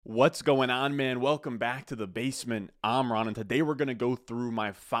What's going on, man? Welcome back to the basement. I'm Ron, and today we're going to go through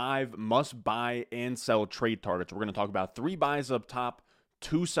my 5 must buy and sell trade targets. We're going to talk about 3 buys up top,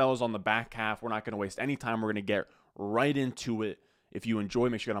 2 sells on the back half. We're not going to waste any time. We're going to get right into it. If you enjoy,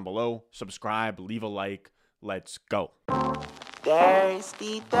 make sure you get down below, subscribe, leave a like. Let's go.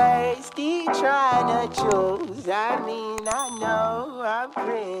 Thirsty, trying to choose. I know I'm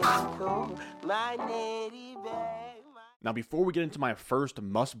pretty cool. My nitty babe. Now, before we get into my first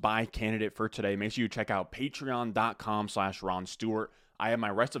must-buy candidate for today, make sure you check out patreon.com/Ron Stewart. I have my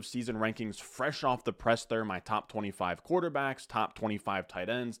rest of season rankings fresh off the press there, my top 25 quarterbacks, top 25 tight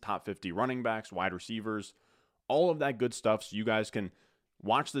ends, top 50 running backs, wide receivers, all of that good stuff, so you guys can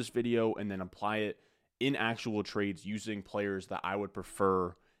watch this video and then apply it in actual trades using players that I would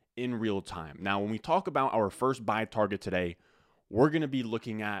prefer in real time. Now, when we talk about our first buy target today, we're going to be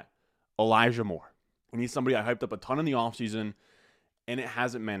looking at Elijah Moore. And he's somebody I hyped up a ton in the offseason, and it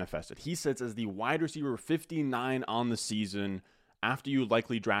hasn't manifested. He sits as the wide receiver 59 on the season after you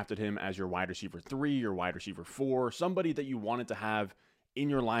likely drafted him as your wide receiver 3, your wide receiver 4, somebody that you wanted to have in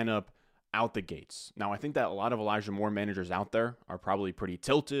your lineup out the gates. Now, I think that a lot of Elijah Moore managers out there are probably pretty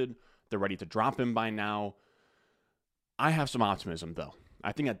tilted. They're ready to drop him by now. I have some optimism, though.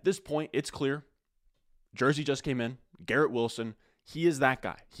 I think at this point, it's clear. Jersey just came in. Garrett Wilson. He is that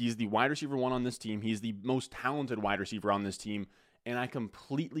guy. He's the wide receiver 1 on this team. He's the most talented wide receiver on this team, and I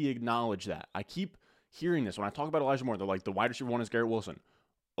completely acknowledge that. I keep hearing this. When I talk about Elijah Moore, they're like, the wide receiver 1 is Garrett Wilson.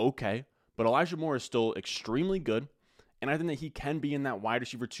 Okay, but Elijah Moore is still extremely good, and I think that he can be in that wide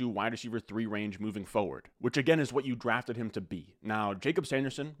receiver 2, wide receiver 3 range moving forward, which again is what you drafted him to be. Now, Jacob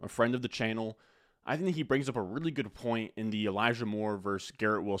Sanderson, a friend of the channel, I think that he brings up a really good point in the Elijah Moore versus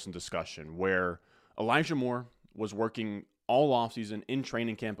Garrett Wilson discussion, where Elijah Moore was working all offseason in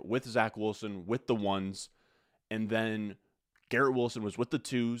training camp with Zach Wilson, with the 1s, and then Garrett Wilson was with the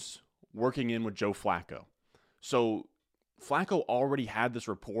 2s, working in with Joe Flacco. So Flacco already had this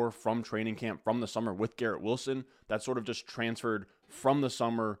rapport from training camp from the summer with Garrett Wilson that sort of just transferred from the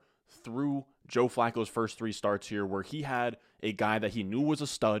summer through Joe Flacco's first 3 starts here, where he had a guy that he knew was a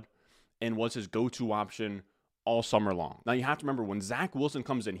stud and was his go-to option all summer long. Now, you have to remember, when Zach Wilson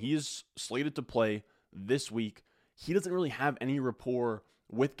comes in, he is slated to play this week. He doesn't really have any rapport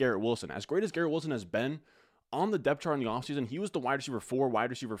with Garrett Wilson. As great as Garrett Wilson has been, on the depth chart in the offseason, he was the wide receiver 4, wide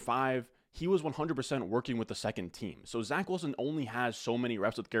receiver 5. He was 100% working with the second team. So Zach Wilson only has so many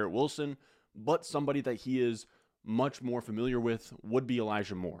reps with Garrett Wilson, but somebody that he is much more familiar with would be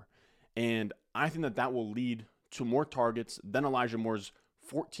Elijah Moore. And I think that that will lead to more targets than Elijah Moore's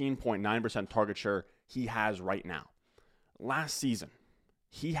 14.9% target share he has right now. Last season,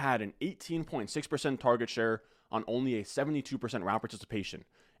 he had an 18.6% target share on only a 72% route participation,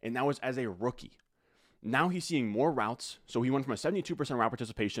 and that was as a rookie. Now he's seeing more routes, so he went from a 72% route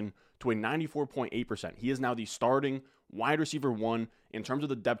participation to a 94.8%. He is now the starting wide receiver 1 in terms of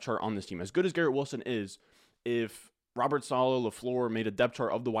the depth chart on this team. As good as Garrett Wilson is, if Robert Saleh, LaFleur made a depth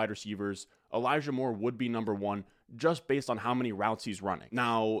chart of the wide receivers, Elijah Moore would be number 1 just based on how many routes he's running.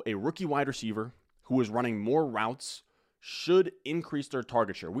 Now, a rookie wide receiver who is running more routes should increase their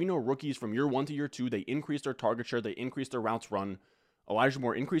target share. We know rookies from year 1 to year 2, they increase their target share, they increase their routes run. Elijah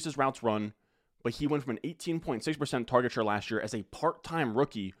Moore increases routes run, but he went from an 18.6% target share last year as a part-time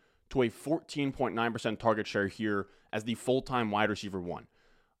rookie to a 14.9% target share here as the full-time wide receiver 1.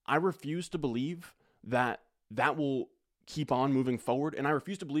 I refuse to believe that that will keep on moving forward, and I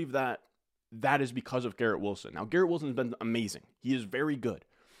refuse to believe that that is because of Garrett Wilson. Now, Garrett Wilson has been amazing. He is very good,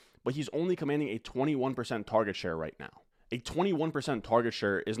 but he's only commanding a 21% target share right now. A 21% target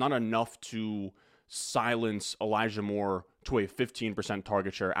share is not enough to silence Elijah Moore to a 15%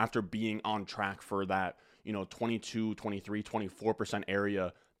 target share after being on track for that, 22, 23, 24%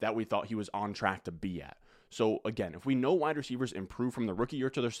 area that we thought he was on track to be at. So again, if we know wide receivers improve from the rookie year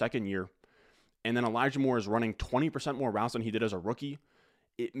to their second year, and then Elijah Moore is running 20% more routes than he did as a rookie,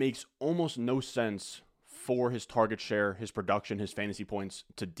 it makes almost no sense for his target share, his production, his fantasy points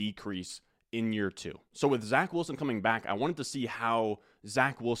to decrease in year 2. So with Zach Wilson coming back, I wanted to see how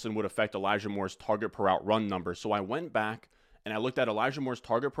Zach Wilson would affect Elijah Moore's target per out run numbers. So I went back and I looked at Elijah Moore's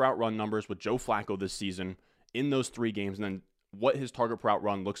target per out run numbers with Joe Flacco this season in those 3 games, and then what his target per out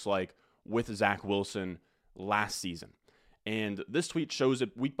run looks like with Zach Wilson last season. And this tweet shows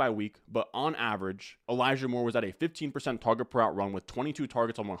it week by week, but on average, Elijah Moore was at a 15% target per out run with 22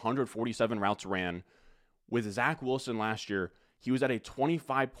 targets on 147 routes ran. With Zach Wilson last year, he was at a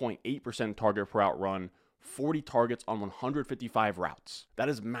 25.8% target per out run, 40 targets on 155 routes. That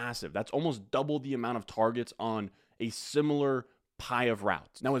is massive. That's almost double the amount of targets on a similar pie of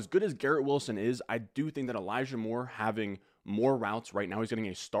routes. Now, as good as Garrett Wilson is, I do think that Elijah Moore having more routes. Right now he's getting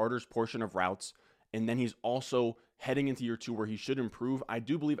a starter's portion of routes, and then he's also heading into year 2 where he should improve. I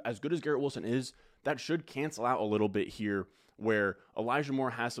do believe, as good as Garrett Wilson is, that should cancel out a little bit here, where Elijah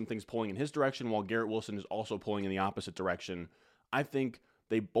Moore has some things pulling in his direction while Garrett Wilson is also pulling in the opposite direction. I think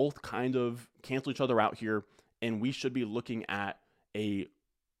they both kind of cancel each other out here, and we should be looking at a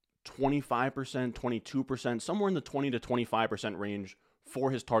 25%, 22%, somewhere in the 20 to 25% range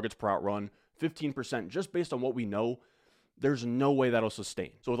for his targets per out run, 15% just based on what we know. There's no way that'll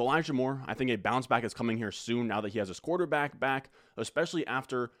sustain. So with Elijah Moore, I think a bounce back is coming here soon now that he has his quarterback back, especially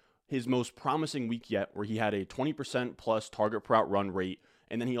after his most promising week yet, where he had a 20% plus target per out run rate,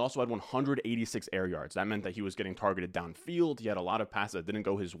 and then he also had 186 air yards. That meant that he was getting targeted downfield. He had a lot of passes that didn't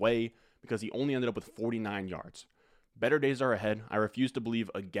go his way because he only ended up with 49 yards. Better days are ahead. I refuse to believe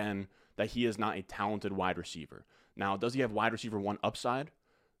again that he is not a talented wide receiver. Now, does he have wide receiver 1 upside?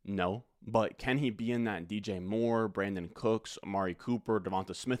 No. But can he be in that DJ Moore, Brandon Cooks, Amari Cooper,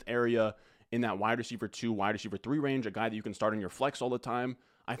 Devonta Smith area, in that wide receiver 2, wide receiver 3 range, a guy that you can start in your flex all the time?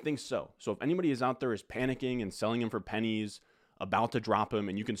 I think so. So if anybody is out there is panicking and selling him for pennies, about to drop him,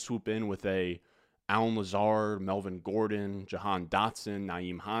 and you can swoop in with a Allen Lazard, Melvin Gordon, Jahan Dotson,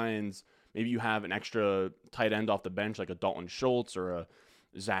 Nyheim Hines. Maybe you have an extra tight end off the bench like a Dalton Schultz or a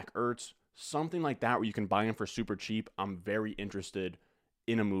Zach Ertz, something like that where you can buy him for super cheap. I'm very interested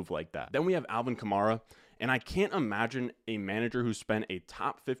in a move like that. Then we have Alvin Kamara, and I can't imagine a manager who spent a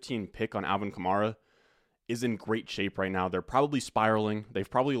top 15 pick on Alvin Kamara is in great shape right now. They're probably spiraling. They've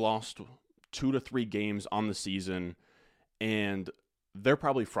probably lost 2 to 3 games on the season, and they're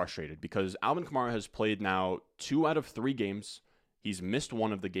probably frustrated because Alvin Kamara has played now 2 out of 3 games. He's missed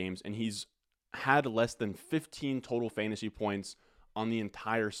 1 of the games, and he's had less than 15 total fantasy points on the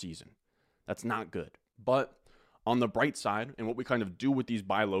entire season. That's not good. But on the bright side, and what we kind of do with these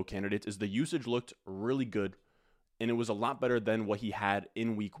buy low candidates, is the usage looked really good, and it was a lot better than what he had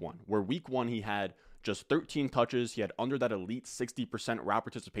in week 1, where week 1 he had just 13 touches. He had under that elite 60% route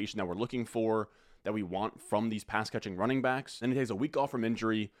participation that we're looking for, that we want from these pass-catching running backs. Then he takes a week off from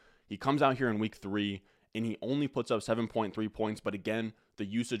injury. He comes out here in week 3, and he only puts up 7.3 points. But again, the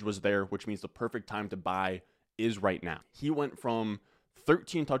usage was there, which means the perfect time to buy is right now. He went from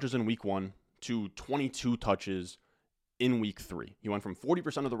 13 touches in week 1 to 22 touches in week 3. He went from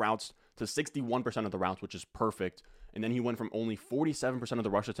 40% of the routes to 61% of the routes, which is perfect. And then he went from only 47% of the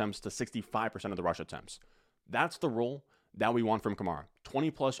rush attempts to 65% of the rush attempts. That's the role that we want from Kamara.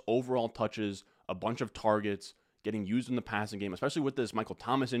 20 plus overall touches, a bunch of targets, getting used in the passing game, especially with this Michael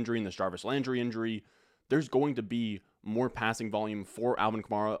Thomas injury and this Jarvis Landry injury. There's going to be more passing volume for Alvin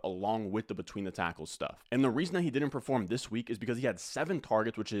Kamara along with the between the tackles stuff. And the reason that he didn't perform this week is because he had 7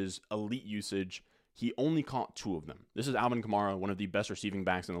 targets, which is elite usage. He only caught 2 of them. This is Alvin Kamara, one of the best receiving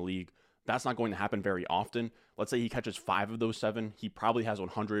backs in the league. That's not going to happen very often. Let's say he catches 5 of those 7. He probably has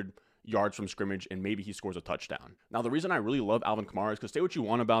 100 yards from scrimmage, and maybe he scores a touchdown. Now, the reason I really love Alvin Kamara is because say what you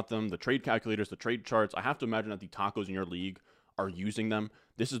want about them, the trade calculators, the trade charts, I have to imagine that the tacos in your league are using them.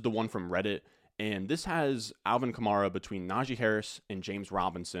 This is the one from Reddit, and this has Alvin Kamara between Najee Harris and James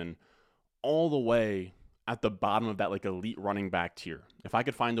Robinson all the way at the bottom of that like elite running back tier. If I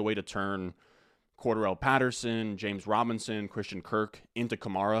could find a way to turn Cordarrelle Patterson, James Robinson, Christian Kirk into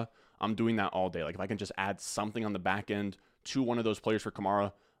Kamara, I'm doing that all day. Like if I can just add something on the back end to one of those players for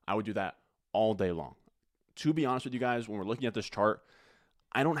Kamara, I would do that all day long. To be honest with you guys, when we're looking at this chart,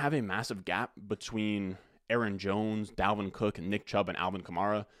 I don't have a massive gap between Aaron Jones, Dalvin Cook, and Nick Chubb and Alvin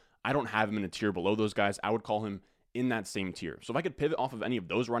Kamara. I don't have him in a tier below those guys. I would call him in that same tier. So if I could pivot off of any of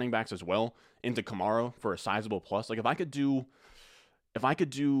those running backs as well into Kamara for a sizable plus, like if I could do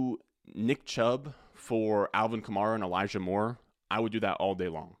Nick Chubb for Alvin Kamara and Elijah Moore, I would do that all day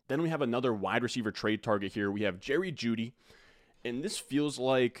long. Then we have another wide receiver trade target here. We have Jerry Jeudy. And this feels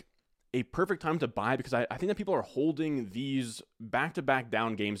like a perfect time to buy because I think that people are holding these back-to-back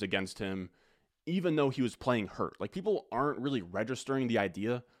down games against him, even though he was playing hurt. Like, people aren't really registering the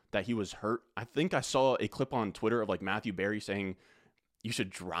idea that he was hurt. I think I saw a clip on Twitter of, like, Matthew Berry saying you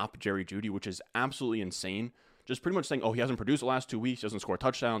should drop Jerry Jeudy, which is absolutely insane. Just pretty much saying, oh, he hasn't produced the last 2 weeks, he doesn't score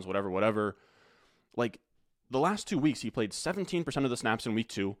touchdowns, whatever. Like, the last 2 weeks, he played 17% of the snaps in week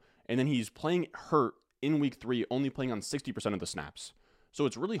 2, and then he's playing hurt in week 3, only playing on 60% of the snaps. So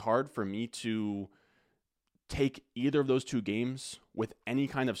it's really hard for me to take either of those 2 games with any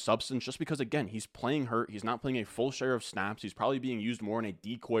kind of substance just because, again, he's playing hurt. He's not playing a full share of snaps. He's probably being used more in a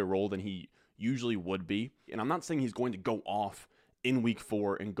decoy role than he usually would be. And I'm not saying he's going to go off in week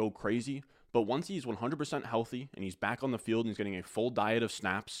 4 and go crazy, but once he's 100% healthy and he's back on the field and he's getting a full diet of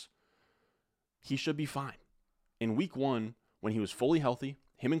snaps, he should be fine. In week 1, when he was fully healthy,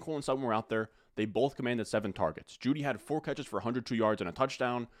 him and Courtland Sutton were out there. they both commanded 7 targets. Jeudy had 4 catches for 102 yards and a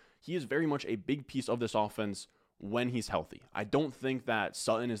touchdown. He is very much a big piece of this offense when he's healthy. I don't think that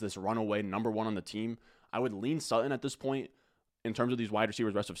Sutton is this runaway number 1 on the team. I would lean Sutton at this point in terms of these wide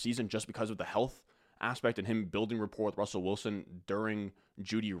receivers rest of season just because of the health aspect and him building rapport with Russell Wilson during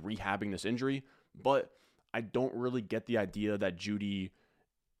Jeudy rehabbing this injury. But I don't really get the idea that Jeudy,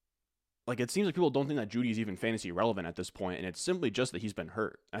 like, it seems like people don't think that Jeudy is even fantasy relevant at this point, and it's simply just that he's been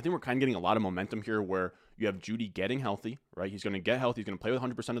hurt. I think we're kind of getting a lot of momentum here where you have Jeudy getting healthy, right? He's going to get healthy. He's going to play with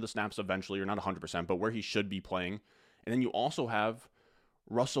 100% of the snaps eventually, or not 100%, but where he should be playing. And then you also have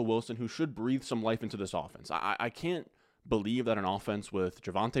Russell Wilson, who should breathe some life into this offense. I can't believe that an offense with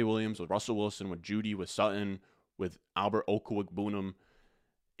Javonte Williams, with Russell Wilson, with Jeudy, with Sutton, with Albert Okwuegbunam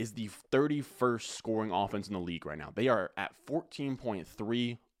is the 31st scoring offense in the league right now. They are at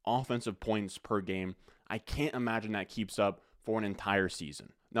 14.3 offensive points per game. I can't imagine that keeps up for an entire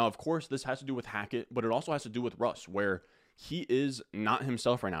season. Now, of course, this has to do with Hackett, but it also has to do with Russ, where he is not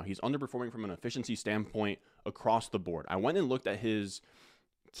himself right now. He's underperforming from an efficiency standpoint across the board. I went and looked at his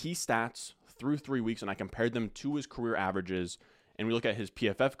key stats through 3 weeks, and I compared them to his career averages, and we look at his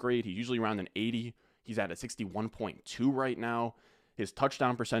PFF grade. He's usually around an 80. He's at a 61.2 right now. His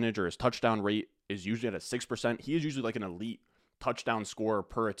touchdown percentage or his touchdown rate is usually at a 6%. He is usually like an elite touchdown scorer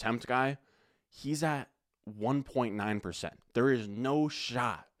per attempt guy. He's at 1.9%. There is no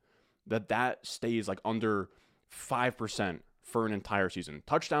shot that stays like under 5% for an entire season.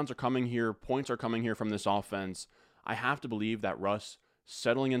 Touchdowns are coming here. Points are coming here from this offense. I have to believe that Russ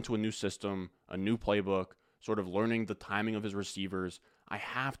settling into a new system, a new playbook, sort of learning the timing of his receivers, I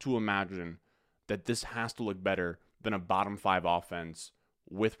have to imagine that this has to look better than a bottom 5 offense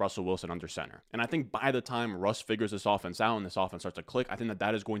with Russell Wilson under center. And I think by the time Russ figures this offense out and this offense starts to click, I think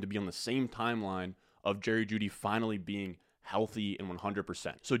that is going to be on the same timeline of Jerry Jeudy finally being healthy and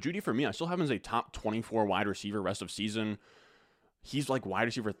 100%. So Jeudy, for me, I still have him as a top 24 wide receiver rest of season. He's like wide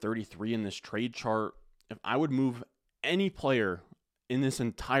receiver 33 in this trade chart. If I would move any player in this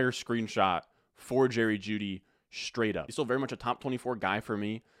entire screenshot for Jerry Jeudy, straight up, he's still very much a top 24 guy for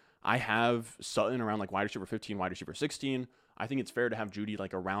me. I have Sutton around like wide receiver 15, wide receiver 16. I think it's fair to have Jeudy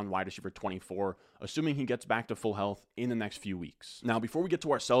like around wide receiver 24, assuming he gets back to full health in the next few weeks. Now, before we get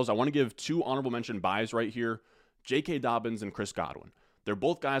to ourselves, I want to give 2 honorable mention buys right here. J.K. Dobbins and Chris Godwin. They're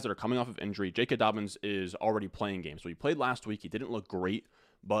both guys that are coming off of injury. J.K. Dobbins is already playing games. So he played last week. He didn't look great,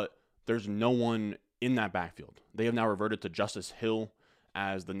 but there's no one in that backfield. They have now reverted to Justice Hill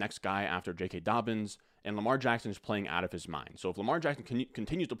as the next guy after J.K. Dobbins, and Lamar Jackson is playing out of his mind. So if Lamar Jackson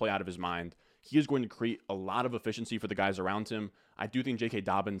continues to play out of his mind, he is going to create a lot of efficiency for the guys around him. I do think J.K.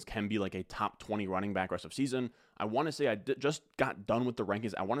 Dobbins can be like a top 20 running back rest of season. I want to say just got done with the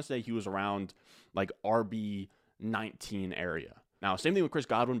rankings. I want to say he was around like RB 19 area. Now, same thing with Chris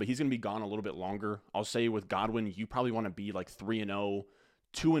Godwin, but he's going to be gone a little bit longer. I'll say with Godwin, you probably want to be like 3-0,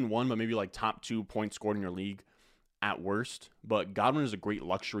 2-1, but maybe like top 2 points scored in your league at worst. But Godwin is a great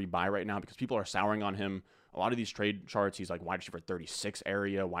luxury buy right now because people are souring on him. A lot of these trade charts, he's like wide receiver 36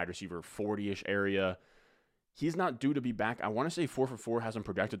 area, wide receiver 40-ish area. He's not due to be back. I want to say 4-for-4 has him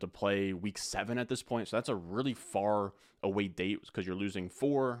projected to play week 7 at this point. So that's a really far away date because you're losing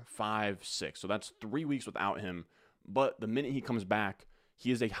 4, 5, 6. So that's 3 weeks without him. But the minute he comes back,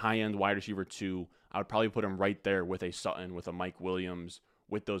 he is a high-end wide receiver 2. I would probably put him right there with a Sutton, with a Mike Williams,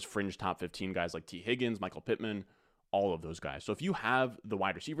 with those fringe top 15 guys like T. Higgins, Michael Pittman, all of those guys. So if you have the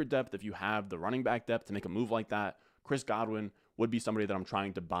wide receiver depth, if you have the running back depth to make a move like that, Chris Godwin would be somebody that I'm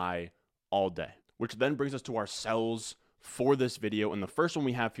trying to buy all day. Which then brings us to our sells for this video. And the first one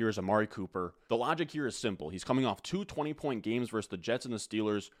we have here is Amari Cooper. The logic here is simple. He's coming off 2 20-point games versus the Jets and the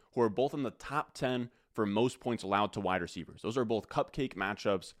Steelers, who are both in the top 10 for most points allowed to wide receivers. Those are both cupcake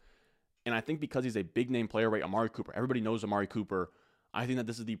matchups. And I think because he's a big name player, right? Amari Cooper, everybody knows Amari Cooper. I think that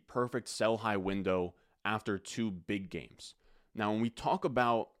this is the perfect sell high window after 2 big games. Now, when we talk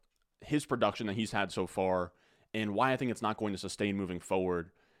about his production that he's had so far and why I think it's not going to sustain moving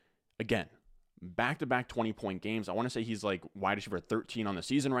forward, again, back-to-back 20-point games. I want to say he's like wide receiver 13 on the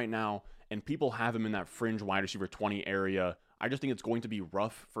season right now, and people have him in that fringe wide receiver 20 area. I just think it's going to be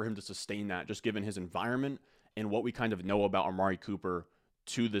rough for him to sustain that, just given his environment and what we kind of know about Amari Cooper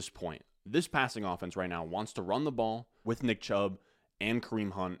to this point. This passing offense right now wants to run the ball with Nick Chubb and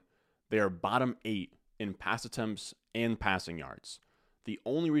Kareem Hunt. They are bottom 8 in pass attempts and passing yards. The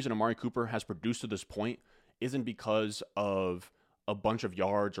only reason Amari Cooper has produced to this point isn't because of a bunch of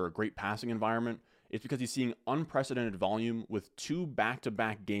yards or a great passing environment. It's because he's seeing unprecedented volume with 2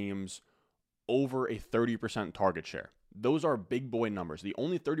 back-to-back games over a 30% target share. Those are big boy numbers. The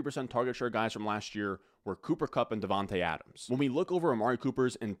only 30% target share guys from last year were Cooper Kupp and Devontae Adams. When we look over Amari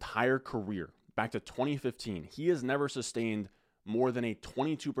Cooper's entire career, back to 2015, he has never sustained more than a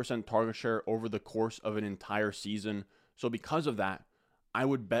 22% target share over the course of an entire season. So because of that, I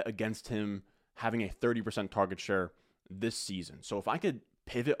would bet against him having a 30% target share this season. So if I could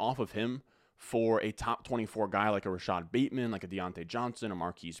pivot off of him for a top 24 guy like a Rashad Bateman, like a Deontay Johnson, a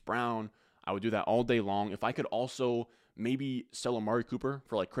Marquise Brown, I would do that all day long. If I could also maybe sell Amari Cooper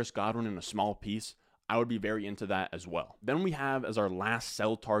for like Chris Godwin in a small piece, I would be very into that as well. Then we have as our last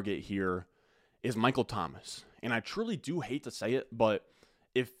sell target here is Michael Thomas. And I truly do hate to say it, but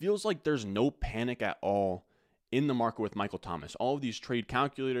it feels like there's no panic at all in the market with Michael Thomas. All of these trade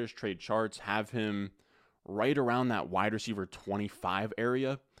calculators, trade charts have him right around that wide receiver 25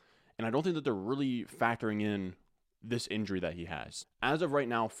 area. And I don't think that they're really factoring in this injury that he has. As of right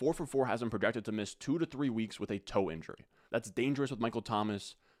now, 4for4 has him projected to miss 2 to 3 weeks with a toe injury. That's dangerous with Michael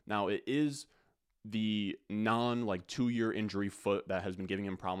Thomas. Now, it is the non 2-year injury foot that has been giving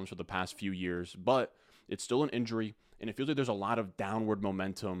him problems for the past few years, but it's still an injury, and it feels like there's a lot of downward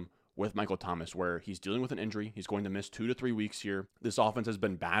momentum with Michael Thomas, where he's dealing with an injury. He's going to miss 2 to 3 weeks here. This offense has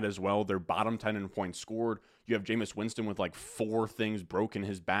been bad as well. They're bottom 10 in points scored. You have Jameis Winston with 4 things broken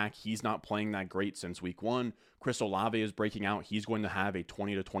his back. He's not playing that great since week 1. Chris Olave is breaking out. He's going to have a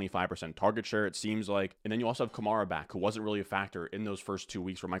 20 to 25% target share, it seems like. And then you also have Kamara back, who wasn't really a factor in those first 2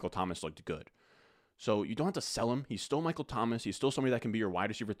 weeks where Michael Thomas looked good. So you don't have to sell him. He's still Michael Thomas. He's still somebody that can be your wide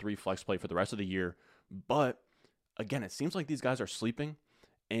receiver 3 flex play for the rest of the year. But again, it seems like these guys are sleeping.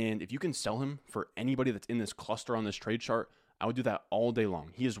 And if you can sell him for anybody that's in this cluster on this trade chart, I would do that all day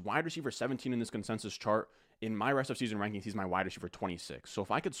long. He is wide receiver 17 in this consensus chart. In my rest of season rankings, he's my wide receiver 26. So if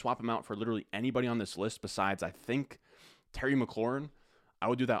I could swap him out for literally anybody on this list besides, I think, Terry McLaurin, I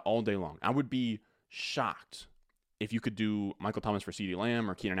would do that all day long. I would be shocked if you could do Michael Thomas for CeeDee Lamb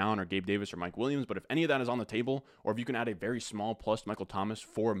or Keenan Allen or Gabe Davis or Mike Williams. But if any of that is on the table, or if you can add a very small plus to Michael Thomas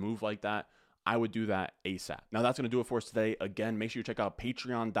for a move like that, I would do that ASAP. Now that's going to do it for us today. Again, make sure you check out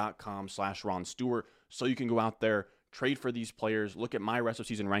patreon.com/Ron Stewart so you can go out there, trade for these players, look at my rest of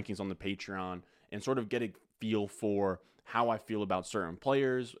season rankings on the Patreon, and sort of get a feel for how I feel about certain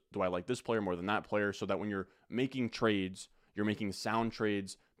players. Do I like this player more than that player? So that when you're making trades, you're making sound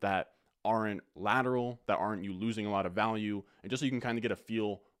trades that aren't lateral, that aren't you losing a lot of value, and just so you can kind of get a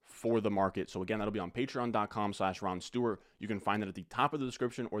feel for the market. So again, that'll be on patreon.com/Ron Stewart. You can find it at the top of the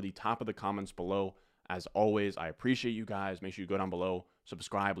description or the top of the comments below. As always, I appreciate you guys. Make sure you go down below,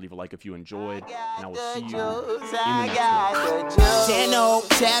 subscribe, leave a like if you enjoyed, and I will see you in the next one. 10-0,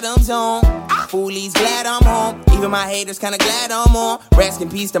 Chatham's on. Foolies glad I'm home. Even my haters kinda glad I'm on. Rest in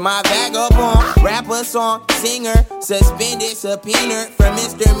peace to my vagabond. Rapper, song, singer, suspended, subpoenaed for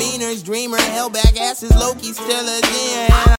misdemeanors. Dreamer, held back asses, Loki still a